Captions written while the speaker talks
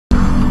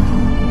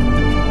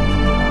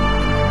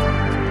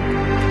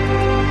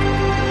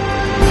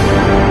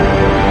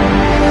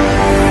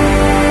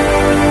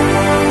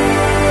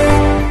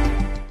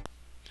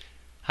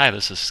Hi,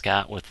 this is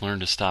Scott with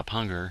Learn to Stop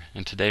Hunger,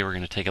 and today we're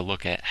going to take a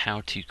look at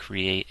how to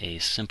create a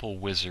simple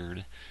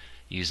wizard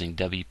using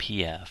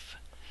WPF.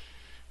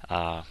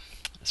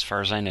 As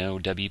far as I know,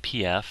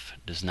 WPF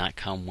does not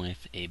come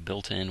with a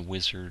built-in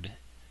wizard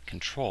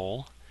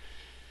control.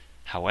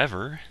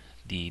 However,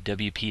 the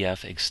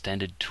WPF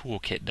Extended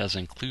Toolkit does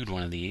include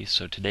one of these,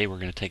 so today we're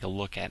going to take a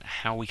look at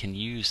how we can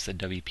use the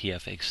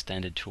WPF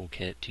Extended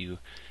Toolkit to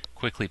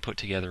quickly put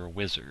together a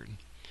wizard.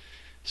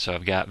 So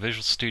I've got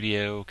Visual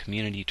Studio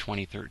Community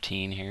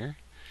 2013 here.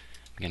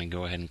 I'm going to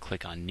go ahead and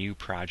click on New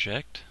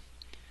Project,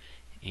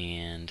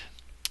 and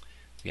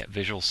we got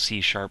Visual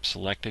C#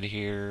 selected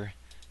here,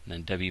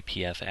 and then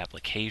WPF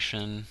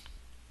Application.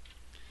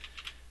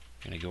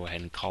 I'm going to go ahead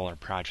and call our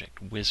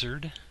project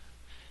Wizard,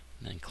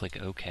 and then click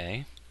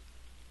OK.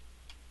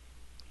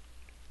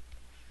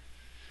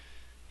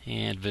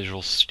 And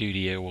Visual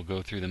Studio will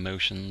go through the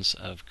motions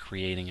of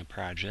creating a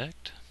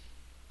project.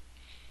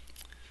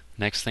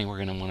 Next thing we're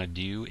going to want to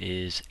do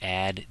is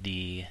add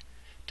the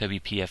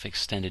WPF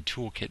Extended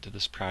Toolkit to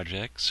this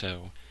project.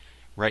 So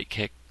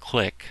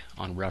right-click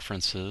on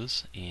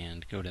References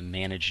and go to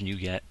Manage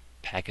NuGet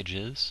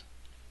Packages.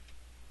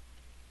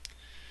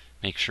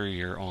 Make sure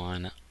you're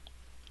on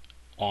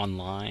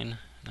Online.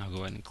 I'll go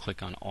ahead and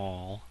click on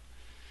All.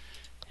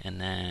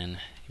 And then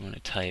you want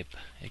to type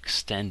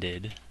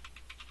Extended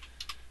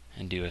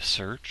and do a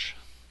search.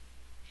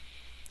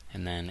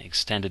 And then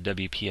Extended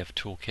WPF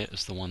Toolkit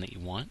is the one that you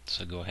want,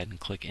 so go ahead and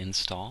click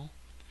Install.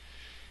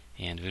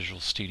 And Visual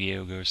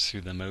Studio goes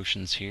through the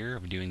motions here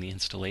of doing the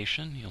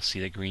installation. You'll see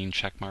the green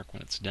check mark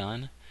when it's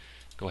done.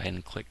 Go ahead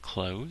and click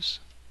Close.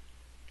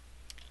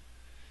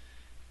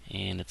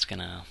 And it's going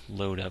to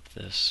load up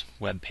this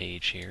web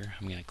page here.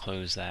 I'm going to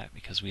close that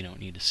because we don't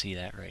need to see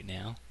that right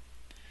now.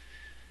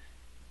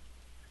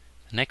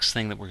 The next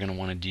thing that we're going to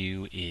want to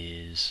do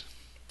is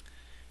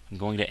I'm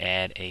going to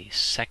add a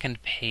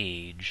second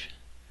page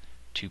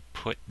to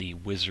put the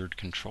wizard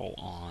control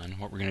on.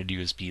 What we're going to do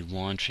is be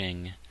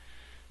launching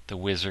the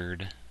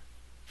wizard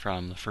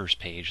from the first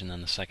page, and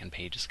then the second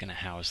page is going to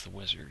house the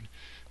wizard.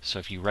 So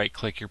if you right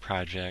click your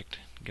project,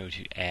 go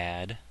to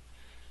Add,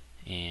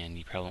 and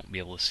you probably won't be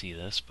able to see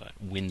this, but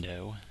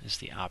Window is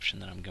the option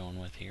that I'm going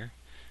with here.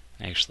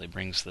 It actually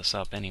brings this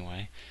up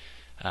anyway.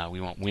 We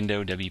want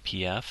Window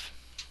WPF,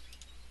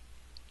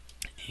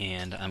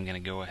 and I'm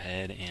going to go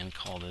ahead and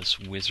call this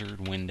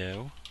Wizard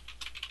Window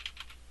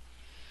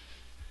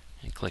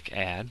and click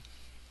Add.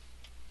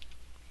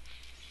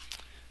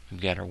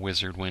 We've got our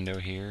wizard window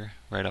here.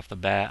 Right off the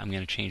bat, I'm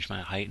going to change my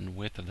height and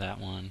width of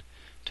that one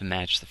to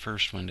match the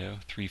first window,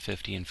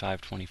 350 and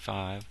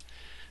 525,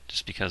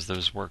 just because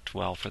those worked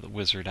well for the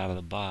wizard out of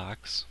the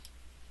box.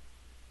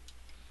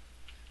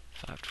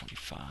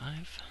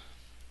 525,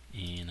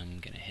 and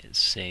I'm going to hit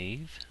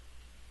Save.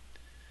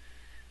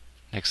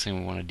 Next thing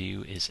we want to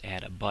do is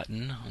add a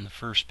button on the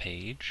first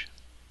page.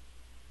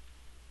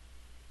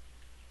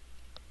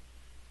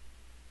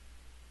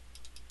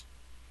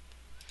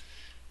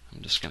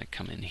 I'm just going to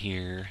come in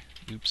here,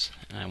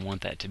 and I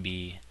want that to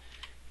be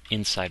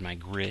inside my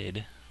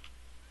grid.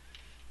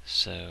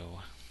 So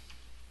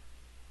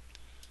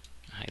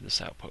hide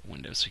this output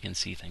window so you can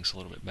see things a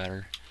little bit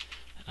better.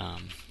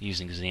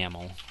 Using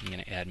XAML, I'm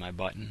going to add my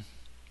button.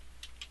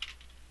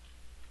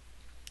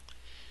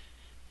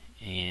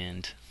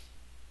 And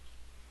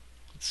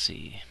let's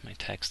see, my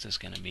text is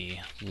going to be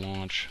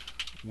Launch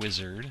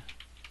Wizard.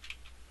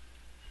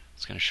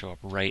 It's going to show up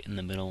right in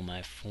the middle of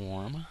my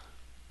form.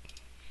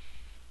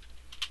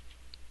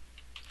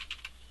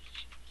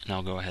 And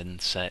I'll go ahead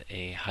and set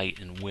a height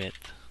and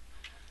width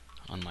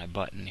on my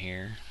button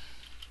here.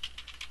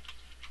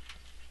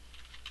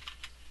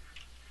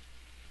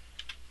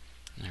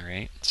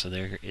 Alright, so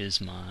there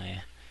is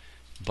my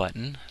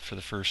button for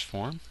the first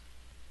form.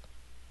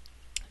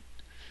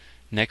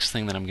 Next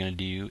thing that I'm going to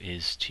do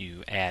is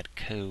to add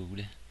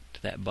code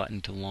to that button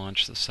to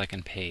launch the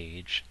second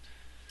page.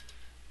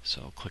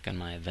 So I'll click on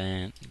my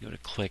event, go to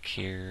click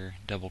here,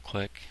 double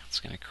click. It's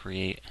going to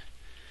create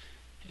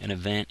an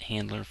event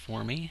handler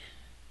for me.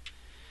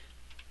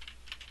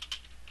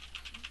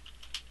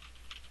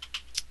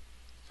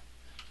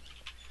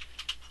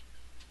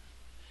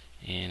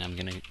 And I'm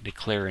going to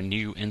declare a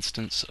new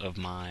instance of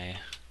my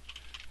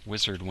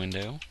wizard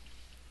window.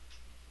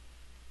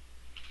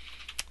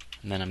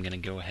 And then I'm going to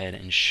go ahead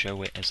and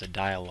show it as a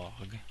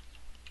dialog.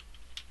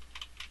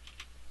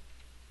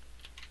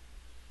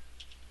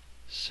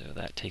 So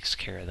that takes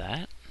care of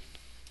that.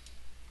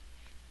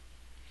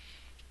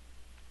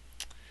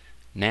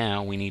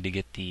 Now we need to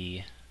get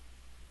the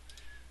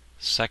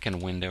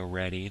second window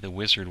ready, the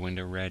wizard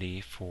window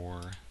ready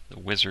for the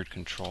wizard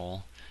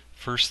control.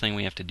 First thing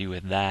we have to do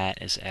with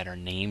that is add our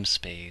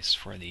namespace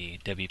for the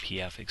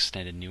WPF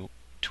Extended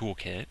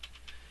Toolkit.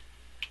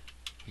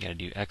 We got to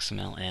do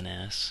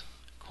XMLNS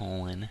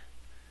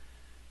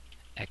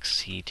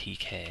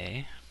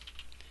 :xctk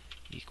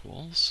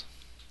equals.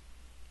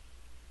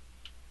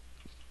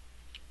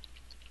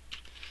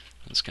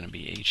 It's going to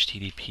be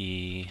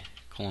http://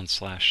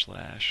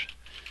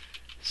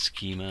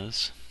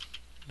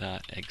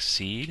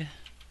 schemas.exceed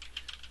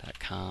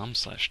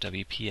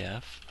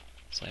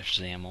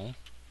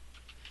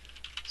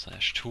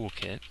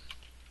wpf/wpf/xaml/toolkit.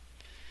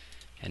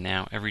 And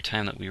now every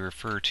time that we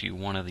refer to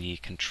one of the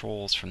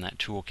controls from that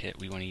toolkit,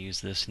 we want to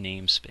use this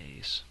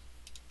namespace.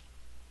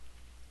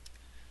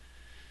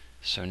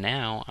 So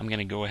now I'm going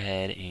to go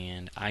ahead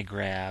and I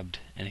grabbed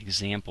an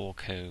example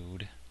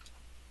code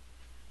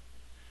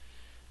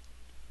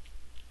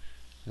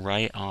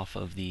right off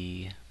of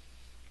the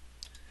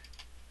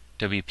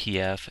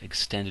WPF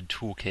Extended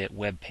Toolkit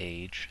web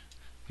page.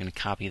 I'm going to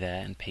copy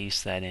that and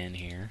paste that in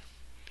here,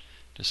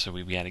 just so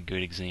we've got a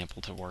good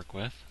example to work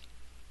with.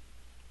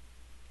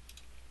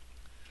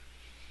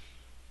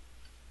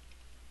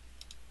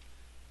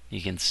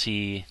 You can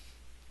see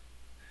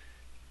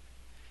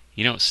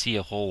you don't see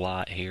a whole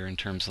lot here in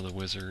terms of the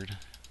wizard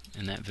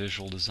in that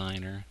visual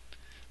designer,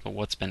 but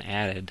what's been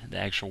added, the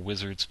actual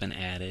wizard's been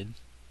added.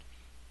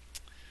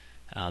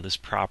 This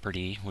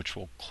property, which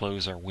will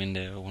close our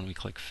window when we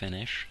click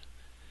finish.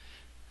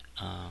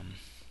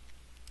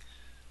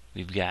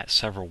 We've got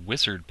several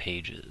wizard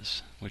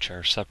pages, which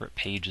are separate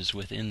pages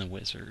within the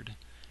wizard.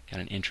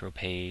 Got an intro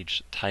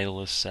page, title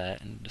is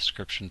set, and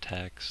description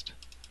text.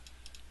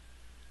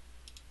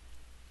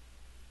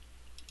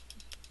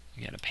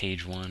 We got a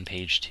page 1,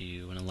 page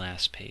 2, and a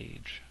last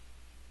page.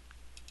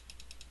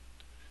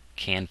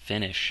 Can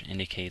finish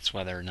indicates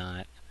whether or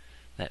not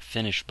that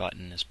finish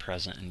button is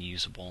present and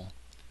usable.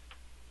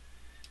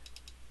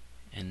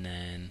 And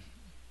then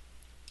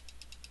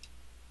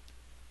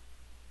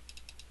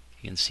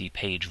you can see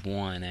page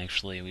 1,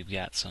 actually we've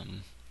got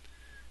some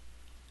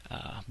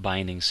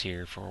bindings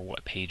here for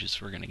what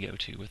pages we're going to go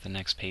to with the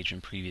next page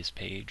and previous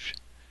page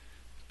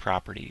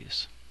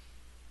properties.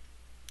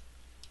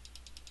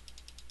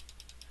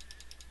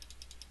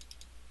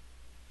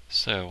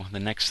 So the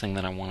next thing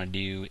that I want to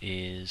do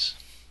is,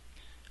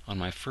 on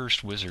my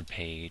first wizard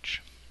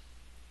page,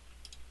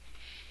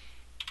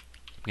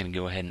 I'm going to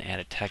go ahead and add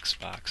a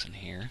text box in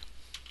here.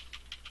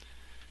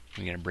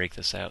 We're going to break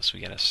this out so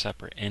we got a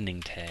separate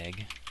ending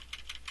tag.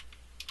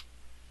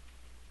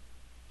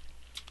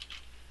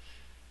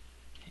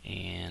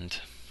 And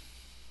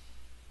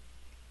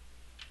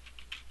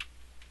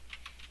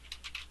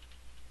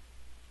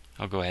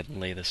I'll go ahead and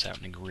lay this out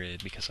in a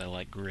grid because I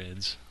like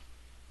grids.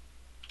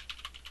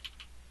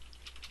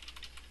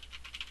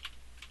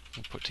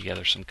 We'll put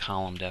together some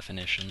column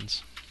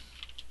definitions.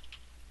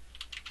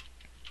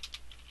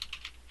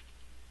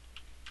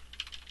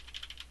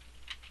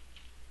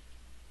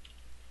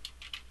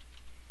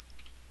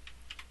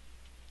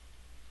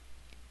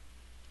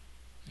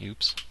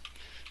 Oops.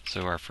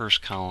 So our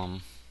first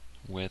column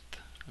width,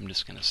 I'm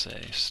just going to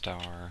say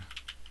star.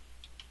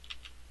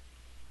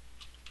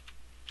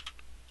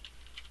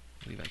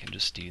 I believe I can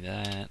just do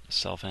that.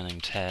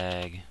 Self-ending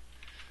tag.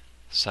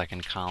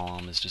 Second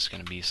column is just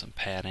going to be some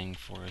padding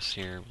for us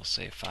here. We'll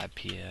say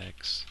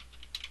 5px.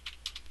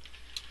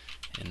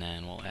 And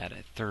then we'll add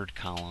a third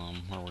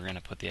column where we're going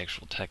to put the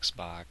actual text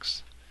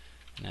box.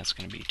 And that's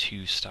going to be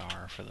 2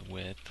 star for the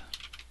width.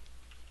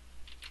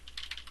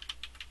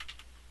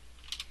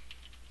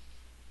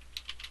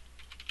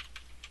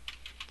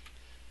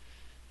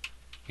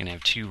 We're going to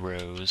have 2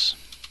 rows.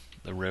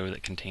 The row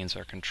that contains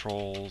our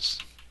controls,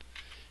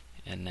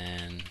 and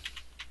then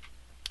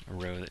a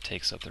row that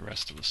takes up the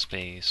rest of the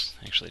space.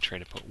 Actually, try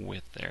to put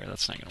width there.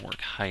 That's not going to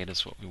work. Height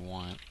is what we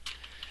want.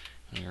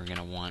 And we're going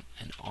to want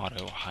an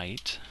auto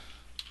height.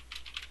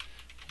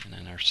 And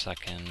then our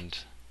second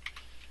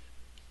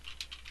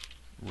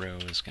row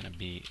is going to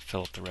be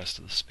fill up the rest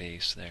of the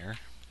space there.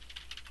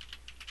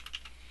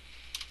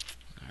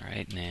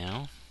 Alright,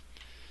 now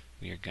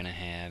we are going to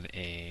have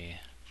a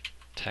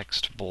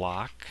text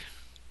block,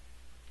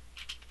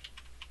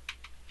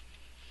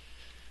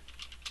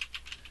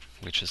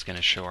 which is going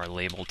to show our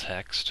label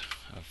text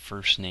of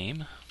first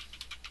name.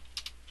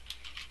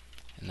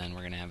 And then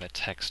we're going to have a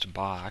text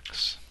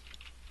box.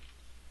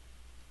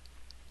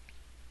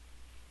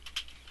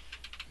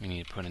 We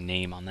need to put a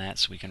name on that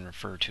so we can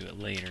refer to it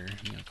later.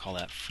 I'm going to call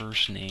that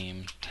first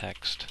name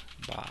text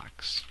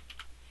box.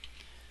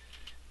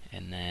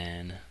 And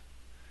then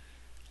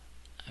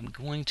I'm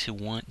going to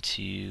want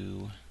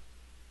to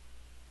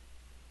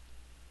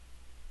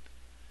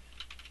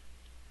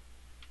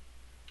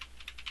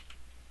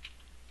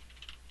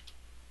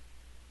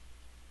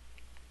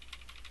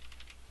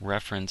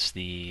reference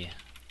the,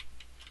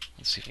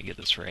 let's see if I get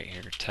this right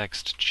here,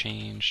 text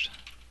changed.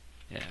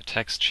 Yeah,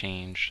 text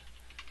changed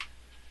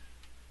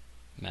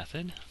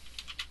method.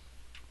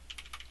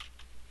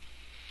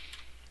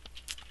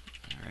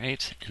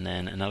 Alright, and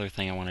then another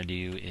thing I want to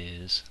do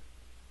is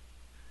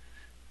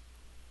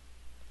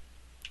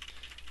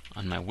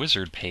on my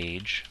wizard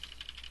page,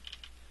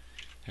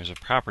 there's a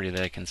property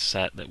that I can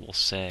set that will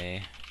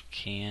say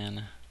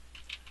can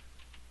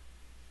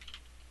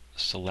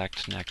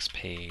select next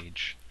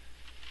page.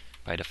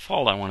 By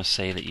default, I want to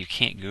say that you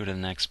can't go to the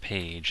next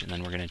page, and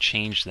then we're going to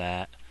change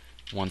that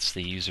once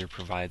the user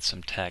provides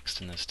some text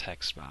in this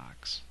text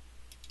box.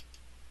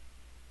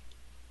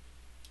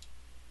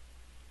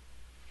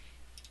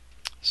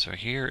 So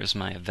here is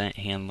my event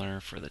handler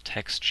for the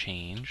text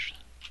changed.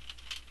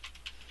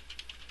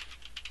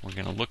 we're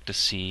going to look to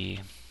see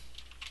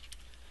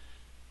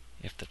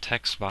if the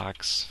text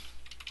box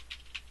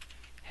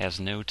has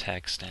no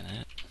text in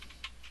it.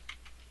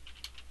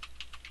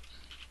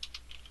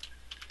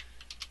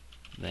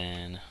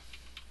 Then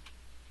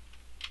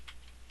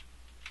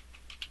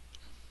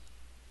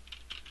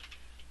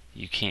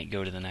you can't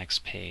go to the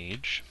next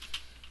page.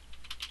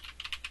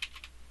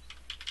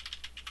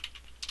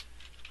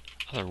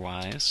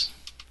 Otherwise,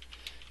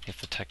 if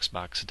the text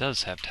box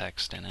does have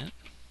text in it,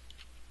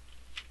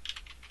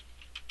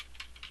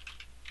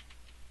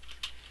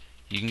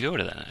 you can go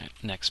to the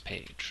next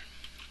page.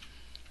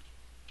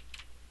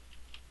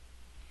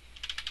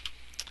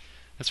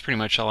 That's pretty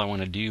much all I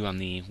want to do on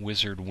the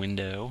wizard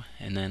window.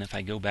 And then if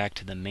I go back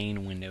to the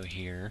main window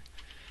here,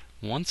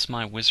 once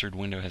my wizard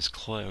window has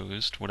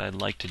closed, what I'd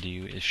like to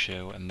do is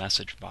show a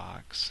message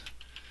box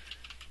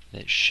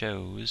that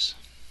shows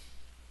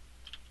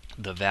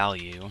the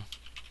value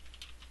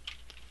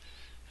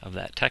of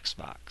that text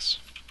box.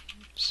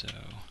 So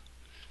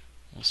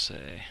we'll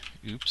say,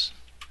 oops,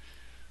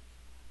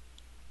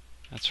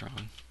 that's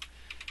wrong.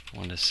 I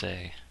want to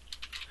say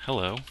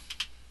hello,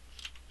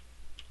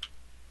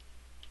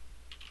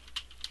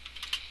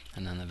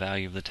 and then the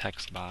value of the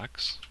text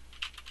box,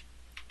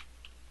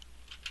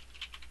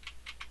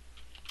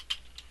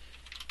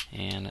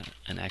 and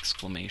an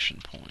exclamation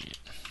point.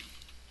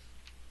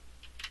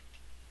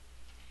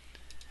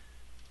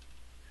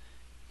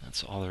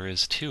 That's all there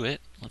is to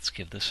it. Let's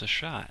give this a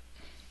shot.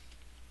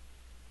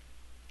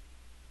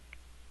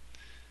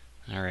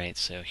 Alright,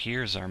 so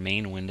here's our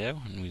main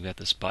window, and we've got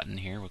this button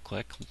here. We'll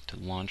click to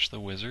launch the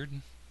wizard.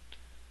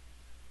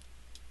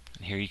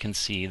 And here you can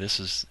see this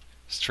is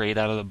straight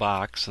out of the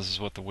box. This is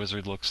what the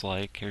wizard looks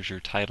like. Here's your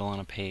title on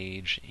a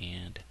page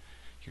and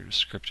your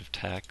descriptive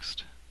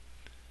text.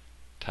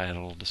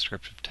 Title,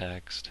 descriptive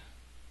text.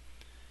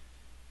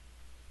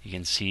 You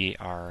can see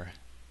our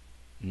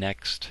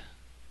next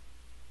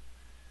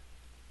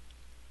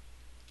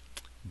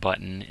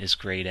button is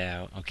grayed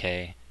out.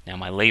 Okay, now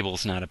my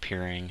label's not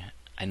appearing.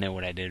 I know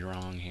what I did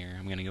wrong here.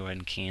 I'm going to go ahead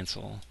and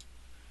cancel.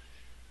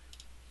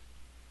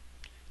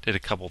 Did a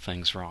couple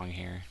things wrong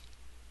here.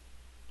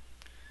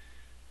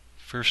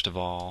 First of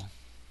all,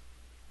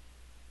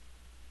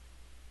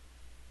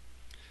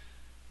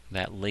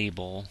 that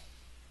label,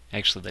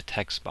 actually the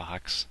text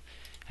box,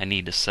 I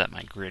need to set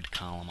my grid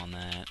column on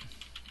that.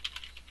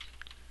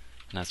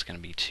 And that's going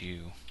to be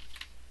 2.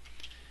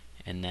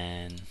 And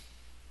then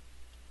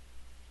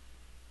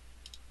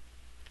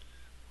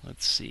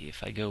let's see,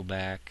 if I go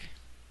back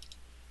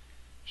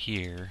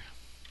here,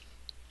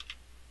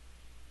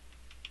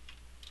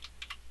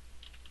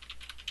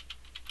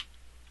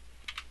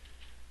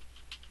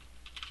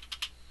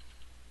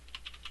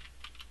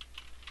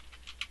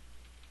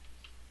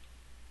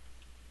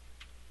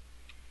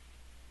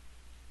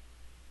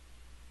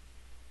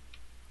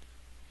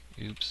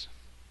 oops.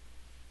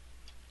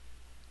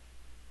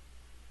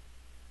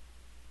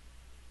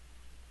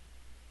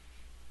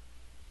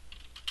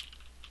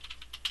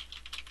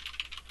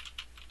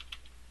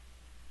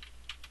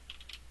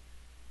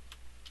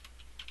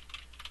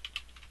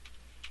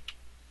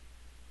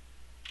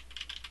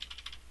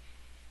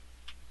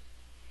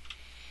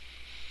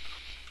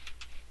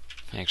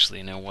 Actually,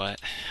 you know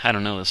what? I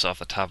don't know this off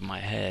the top of my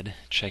head,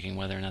 checking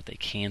whether or not they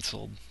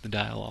canceled the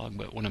dialog,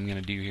 but what I'm going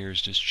to do here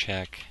is just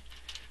check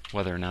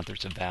whether or not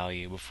there's a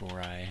value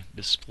before I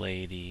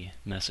display the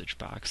message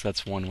box.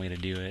 That's one way to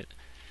do it.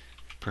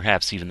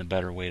 Perhaps even the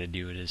better way to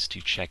do it is to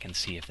check and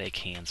see if they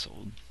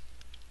canceled.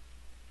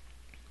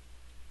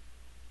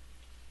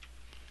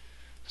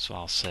 So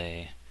I'll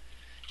say,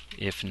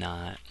 if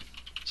not,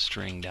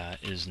 string dot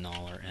is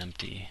null or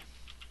empty.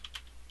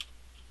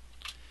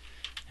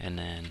 And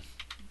then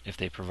if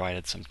they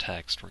provided some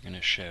text, we're going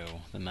to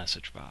show the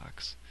message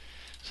box.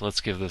 So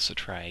let's give this a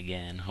try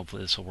again.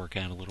 Hopefully this will work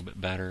out a little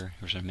bit better.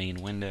 Here's our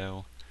main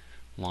window.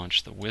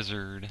 Launch the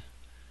wizard.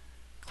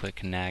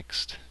 Click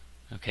next.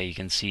 Okay, you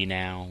can see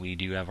now we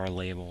do have our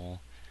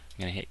label.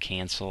 I'm going to hit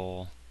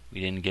cancel.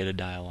 We didn't get a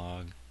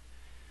dialog,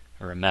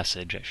 or a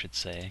message I should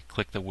say.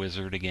 Click the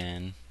wizard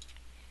again.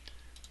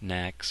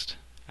 Next.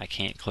 I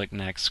can't click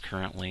next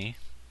currently,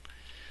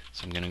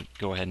 so I'm going to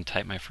go ahead and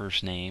type my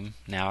first name.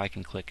 Now I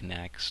can click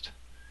next,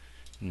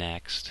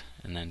 next,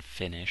 and then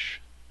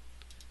finish.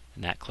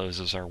 And that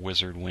closes our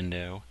wizard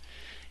window.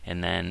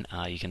 And then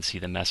you can see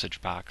the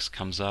message box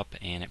comes up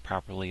and it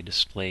properly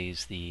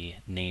displays the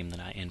name that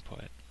I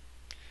input.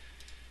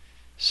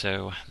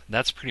 So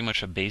that's pretty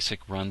much a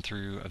basic run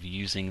through of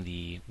using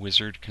the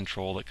wizard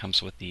control that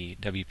comes with the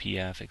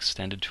WPF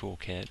Extended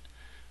Toolkit.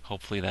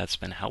 Hopefully that's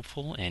been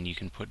helpful and you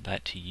can put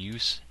that to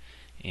use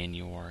in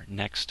your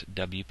next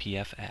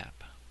WPF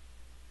app.